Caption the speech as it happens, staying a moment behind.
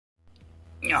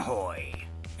Ahoy,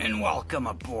 and welcome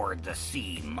aboard the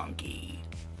Sea Monkey.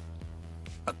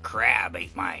 A crab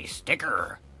ate my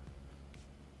sticker.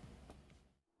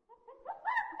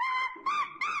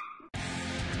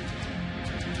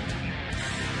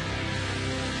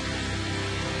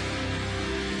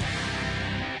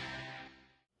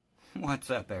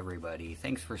 What's up, everybody?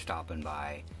 Thanks for stopping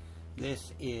by.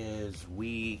 This is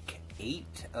week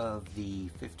 8 of the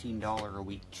 $15 a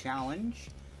week challenge,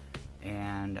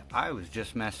 and I was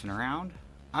just messing around.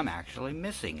 I'm actually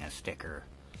missing a sticker.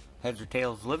 Heads or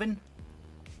tails living?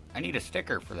 I need a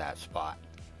sticker for that spot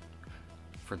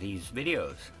for these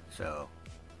videos, so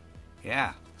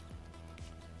yeah.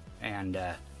 And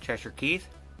Cheshire Keith,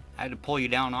 I had to pull you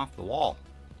down off the wall.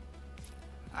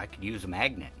 I could use a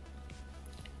magnet.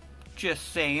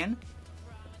 Just saying.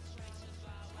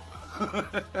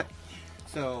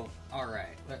 So,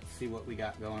 alright, let's see what we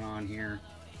got going on here.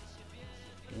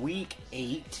 Week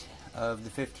 8 of the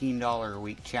 $15 a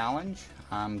week challenge.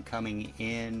 I'm coming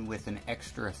in with an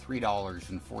extra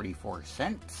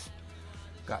 $3.44.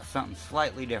 Got something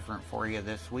slightly different for you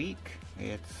this week.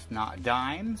 It's not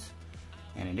dimes,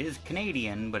 and it is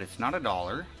Canadian, but it's not a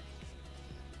dollar.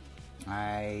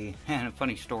 I had a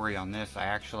funny story on this. I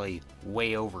actually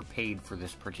way overpaid for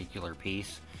this particular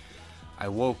piece. I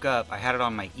woke up, I had it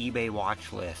on my eBay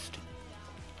watch list,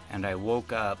 and I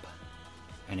woke up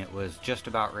and it was just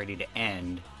about ready to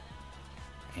end,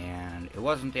 and it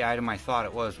wasn't the item I thought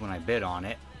it was when I bid on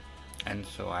it, and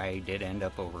so I did end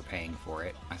up overpaying for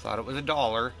it. I thought it was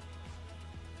 $1,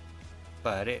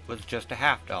 but it was just a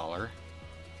 $half,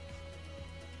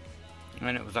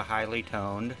 and it was a highly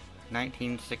toned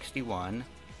 1961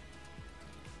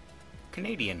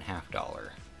 Canadian $half.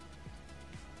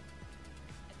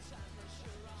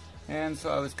 And so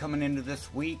I was coming into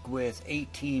this week with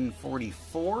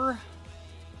 1844,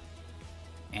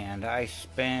 and I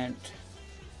spent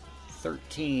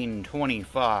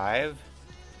 $13.25,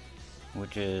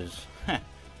 which is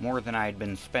more than I'd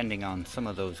been spending on some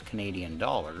of those Canadian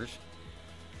dollars.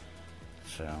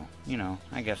 So, you know,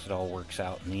 I guess it all works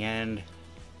out in the end.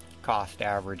 Cost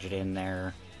average it in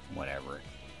there, whatever.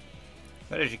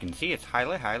 But as you can see, it's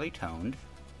highly toned.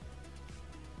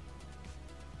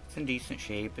 It's in decent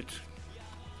shape. It's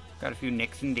got a few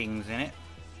nicks and dings in it.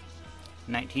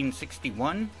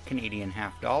 1961 Canadian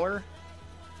 $half,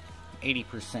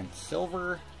 80%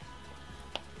 silver.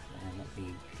 And let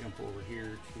me jump over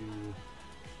here to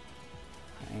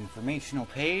my informational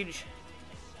page.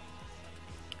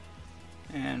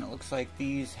 And it looks like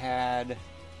these had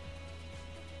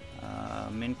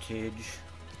mintage,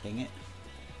 dang it.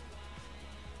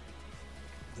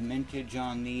 The mintage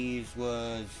on these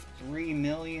was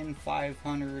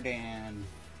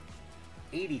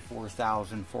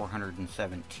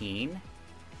 3,584,417.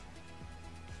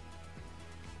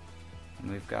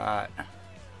 And we've got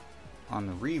on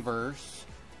the reverse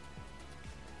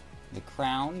the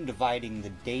crown dividing the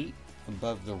date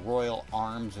above the Royal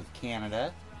Arms of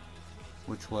Canada,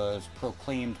 which was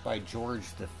proclaimed by George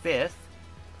V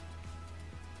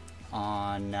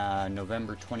on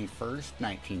November 21st,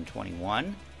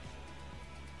 1921.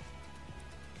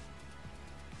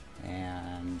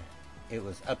 And it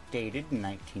was updated in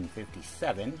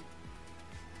 1957.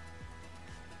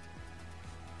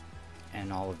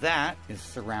 And all of that is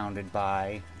surrounded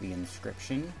by the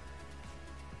inscription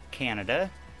Canada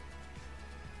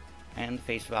and the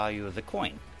face value of the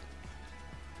coin,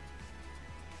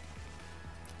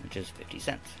 which is 50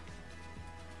 cents.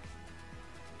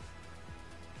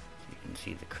 You can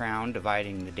see the crown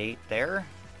dividing the date there,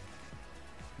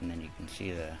 and then you can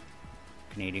see the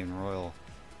Canadian Royal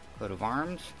Coat of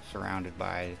Arms surrounded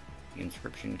by the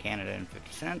inscription Canada and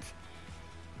 50 cents.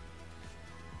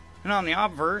 And on the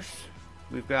obverse,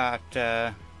 we've got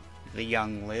the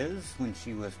young Liz when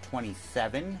she was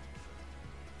 27,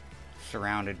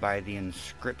 surrounded by the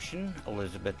inscription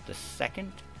Elizabeth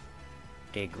II,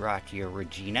 De Gratia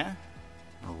Regina,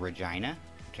 or Regina,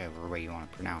 whichever way you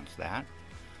want to pronounce that,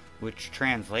 which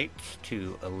translates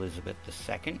to Elizabeth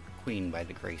II, Queen by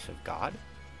the grace of God.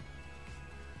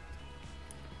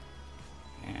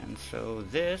 And so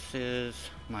this is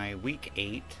my week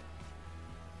 8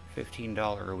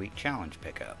 $15 a week challenge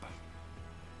pickup.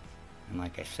 And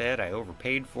like I said, I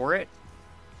overpaid for it.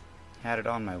 Had it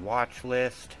on my watch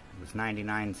list. It was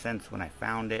 99 cents when I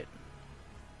found it.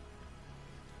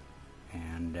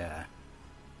 And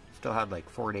still had like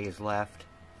 4 days left.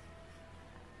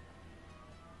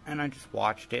 And I just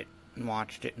watched it and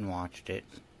watched it and watched it.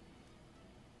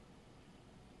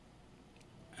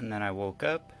 And then I woke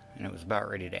up and it was about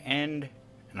ready to end,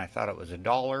 and I thought it was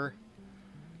 $1,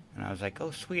 and I was like,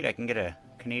 oh sweet, I can get a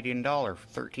Canadian dollar for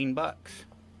 13 bucks.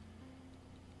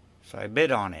 So I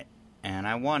bid on it, and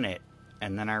I won it,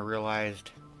 and then I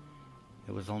realized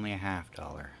it was only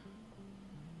 $0.50.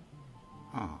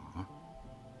 Aww.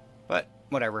 But,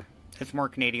 whatever. It's more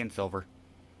Canadian silver.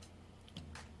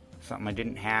 Something I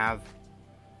didn't have.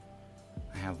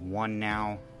 I have one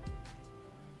now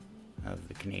of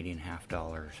the Canadian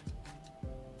 $0.50.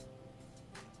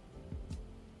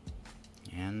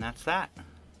 And that's that.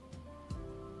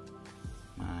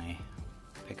 My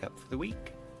pickup for the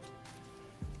week.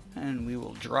 And we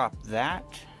will drop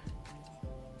that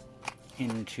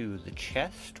into the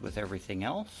chest with everything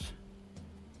else.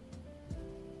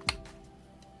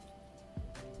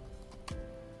 Go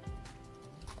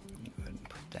ahead and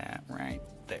put that right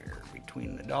there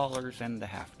between the dollars and the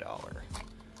 $0.50.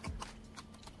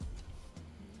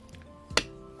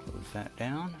 Close that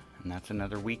down, and that's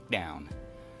another week down.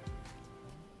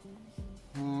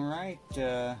 Alright,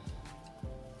 I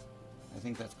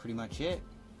think that's pretty much it.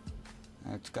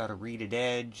 It's got a reeded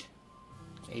edge.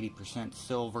 It's 80%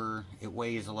 silver. It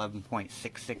weighs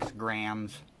 11.66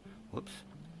 grams. Whoops.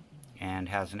 And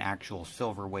has an actual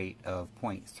silver weight of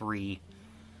 0.3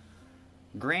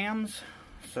 grams.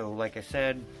 So, like I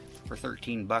said, for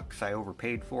 13 bucks I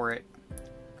overpaid for it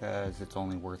because it's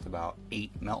only worth about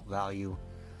 8 melt value.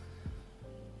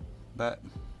 But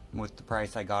with the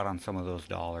price I got on some of those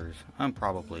dollars, I'm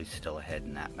probably still ahead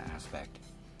in that aspect.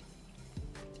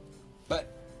 But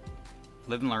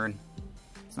live and learn.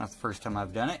 It's not the first time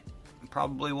I've done it. It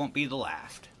probably won't be the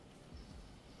last.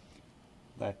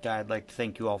 But I'd like to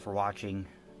thank you all for watching.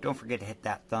 Don't forget to hit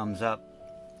that thumbs up.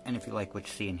 And if you like what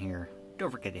you see in here,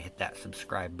 don't forget to hit that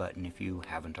subscribe button if you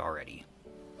haven't already.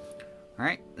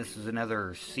 Alright, this is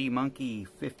another Sea Monkey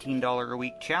 $15 a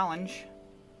week challenge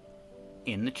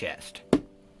in the chest.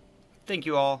 Thank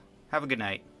you all. Have a good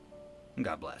night. And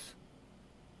God bless.